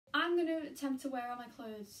I'm going to attempt to wear all my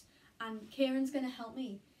clothes and Kieran's going to help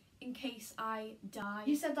me in case I die.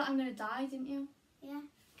 You said that I'm going to die, didn't you? Yeah.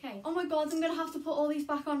 Okay. Oh my god, I'm going to have to put all these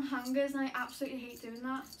back on hangers and I absolutely hate doing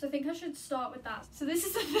that. So I think I should start with that. So this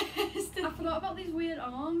is the first. I forgot about these weird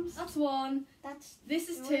arms. That's one. This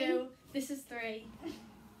is three. two. This is three.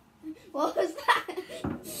 What was that?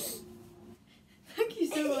 Thank you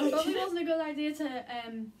so much. Probably wasn't a good idea to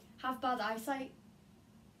have bad eyesight.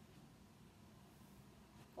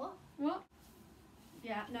 What?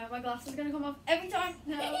 Yeah, no, my glasses are going to come off every time.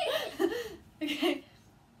 No. Okay.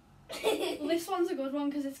 Well, this one's a good one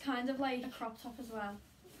because it's kind of like a crop top as well.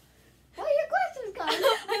 Where are your glasses gone?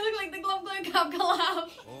 I look like the Glow Glow Cap collab.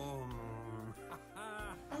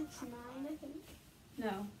 That's 9, I think.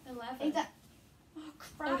 No, 11. Is that... Oh, Oh,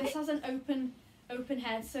 crap. this has an open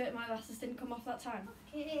head, so my glasses didn't come off that time.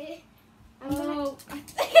 Okay. Oh.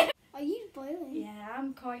 Are you boiling? Yeah,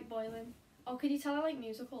 I'm quite boiling. Oh, can you tell I like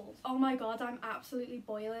musicals? Oh my god, I'm absolutely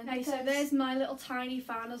boiling. Okay, so there's my little tiny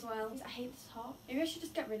fan as well. I hate this top. Maybe I should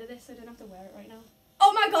just get rid of this so I don't have to wear it right now.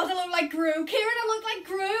 Oh my god, I look like Gru. Kieran, I look like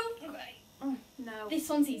Gru. Okay. Oh, no. This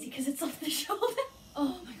one's easy because it's off the shoulder.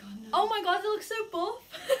 Oh my god, no. Oh my god, it looks so buff.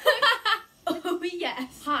 Oh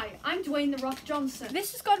yes. Hi, I'm Dwayne The Rock Johnson.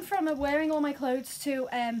 This has gone from wearing all my clothes to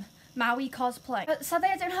Maui cosplay. But sadly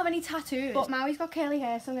I don't have any tattoos. But Maui's got curly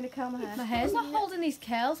hair, so I'm going to curl my hair. My hair's not holding these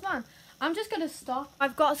curls, man. I'm just going to stop.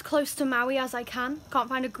 I've got as close to Maui as I can. Can't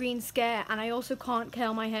find a green skirt and I also can't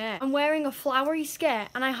curl my hair. I'm wearing a flowery skirt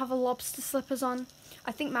and I have a lobster slippers on.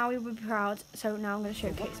 I think Maui would be proud, so now I'm going to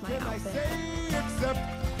showcase my outfit. Except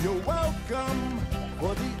you're welcome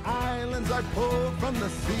for the islands I pulled from the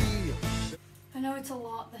sea. I know it's a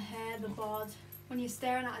lot, the hair, the bod, when you're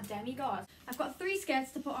staring at a demigod. I've got 3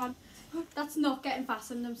 skirts to put on. That's not getting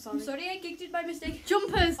fastened, I'm sorry. I'm sorry I gigged it by mistake.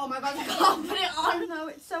 Jumpers! Oh my god, I can't put it on! No,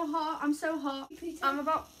 it's so hot, I'm so hot. I'm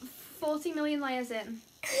about 40 million layers in.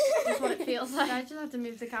 That's what it feels like. I just had to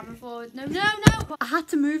move the camera forward. No, no, no! I had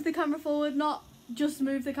to move the camera forward, not just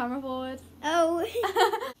move the camera forward. Oh.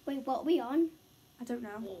 Wait, what are we on? I don't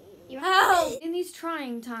know. You're Oh! In these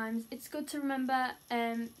trying times, it's good to remember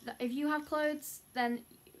that if you have clothes, then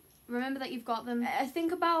remember that you've got them. I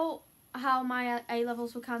think about how my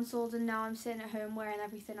A-levels were cancelled and now I'm sitting at home wearing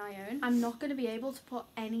everything I own. I'm not going to be able to put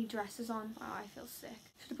any dresses on. Oh, I feel sick.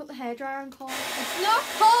 Should I put the hairdryer on cold? It's not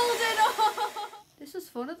cold enough! This was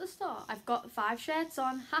fun at the start. I've got 5 shirts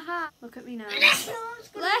on. Haha. Look at me now.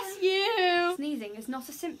 Bless you! Sneezing is not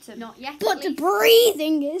a symptom. Not yet. But the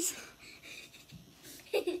breathing is.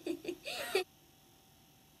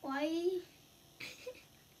 Why?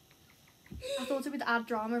 I thought it would add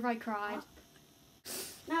drama if I cried.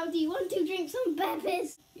 Now, do you want to drink some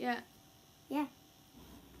peppers? Yeah. Yeah.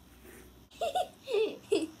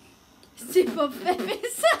 Sip of peppers.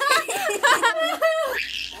 Is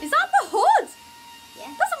that the hood?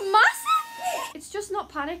 Yeah. That's massive. It's just not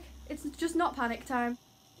panic. It's just not panic time.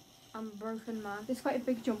 I'm a broken man. It's quite a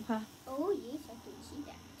big jumper. Oh, yes, I can see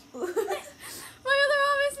that. My other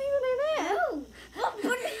arm isn't even in it. Oh. What?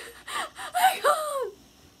 Put it. I can't.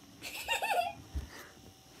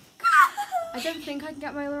 I don't think I can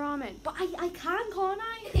get my other arm in, but I can, can't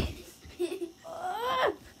I?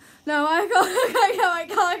 No, I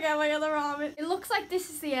can't get my other arm in. It looks like this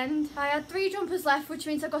is the end. I had 3 jumpers left, which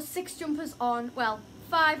means I've got 6 jumpers on. Well,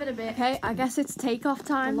 5 and a bit. Okay, I guess it's takeoff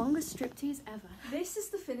time. The longest striptease ever. This is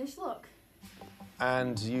the finished look.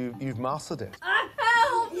 And you've mastered it.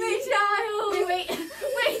 Help me, child! Wait,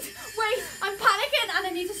 I'm panicking and I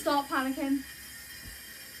need to stop panicking.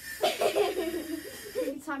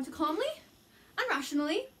 It's time to calmly and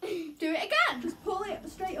rationally do it again. Just pull it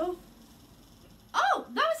straight up. Oh,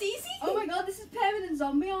 that was easy. Oh my god, this is permanent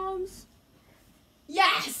zombie arms.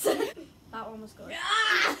 Yes! That one was good.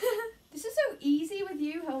 This is so easy with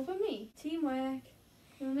you helping me. Teamwork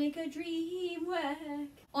will make a dream work.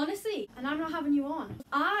 Honestly, and I'm not having you on.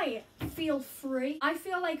 I feel free. I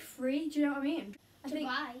feel like free, do you know what I mean? I think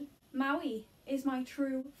Why? Maui is my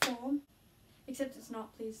true form. Except it's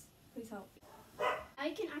not, please help. I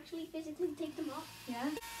can actually physically take them off. Yeah.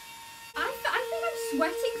 I think I'm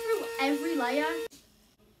sweating through every layer.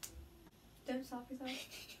 Don't stop yourself.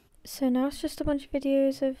 So now it's just a bunch of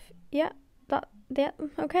videos of,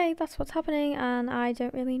 okay, that's what's happening, and I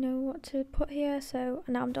don't really know what to put here, so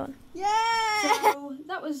now I'm done. Yeah! So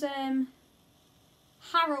that was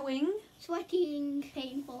harrowing. Sweating,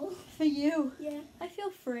 painful. For you. Yeah. I feel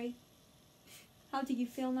free. How do you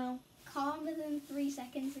feel now? Calmer than 3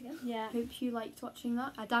 seconds ago. Yeah. Hope you liked watching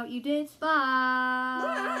that. I doubt you did.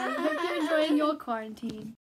 Bye. Hope you're enjoying your quarantine.